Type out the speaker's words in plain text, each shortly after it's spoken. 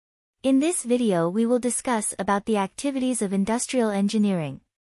In this video we will discuss about the activities of industrial engineering.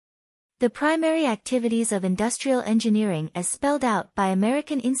 The primary activities of industrial engineering as spelled out by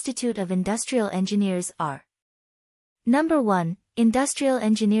American Institute of Industrial Engineers are: Number 1. Industrial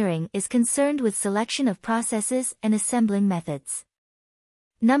engineering is concerned with selection of processes and assembling methods.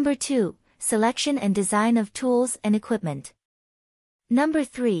 Number 2. Selection and design of tools and equipment. Number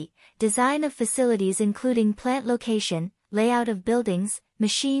 3. Design of facilities including plant location, layout of buildings,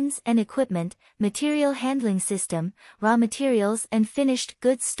 machines and equipment, material handling system, raw materials and finished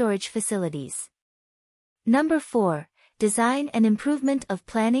goods storage facilities. Number 4. Design and improvement of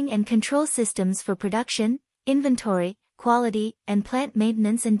planning and control systems for production, inventory, quality, and plant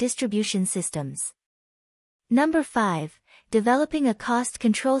maintenance and distribution systems. Number 5. Developing a cost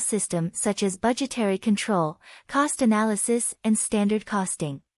control system such as budgetary control, cost analysis and standard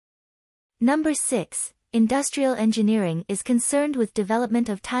costing. Number 6. Industrial engineering is concerned with development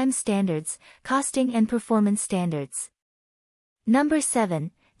of time standards, costing and performance standards. Number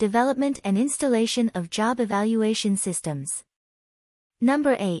 7. Development and installation of job evaluation systems.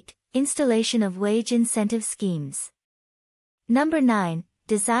 Number 8. Installation of wage incentive schemes. Number 9.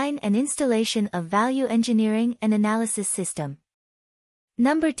 Design and installation of value engineering and analysis system.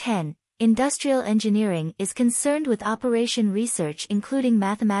 Number 10. Industrial engineering is concerned with operation research including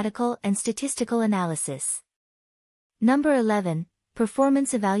mathematical and statistical analysis. Number 11.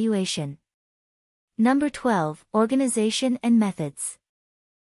 Performance evaluation. Number 12. Organization and methods.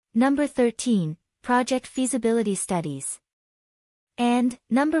 Number 13. Project feasibility studies. And,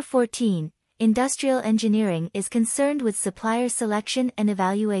 Number 14. Industrial engineering is concerned with supplier selection and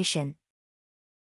evaluation.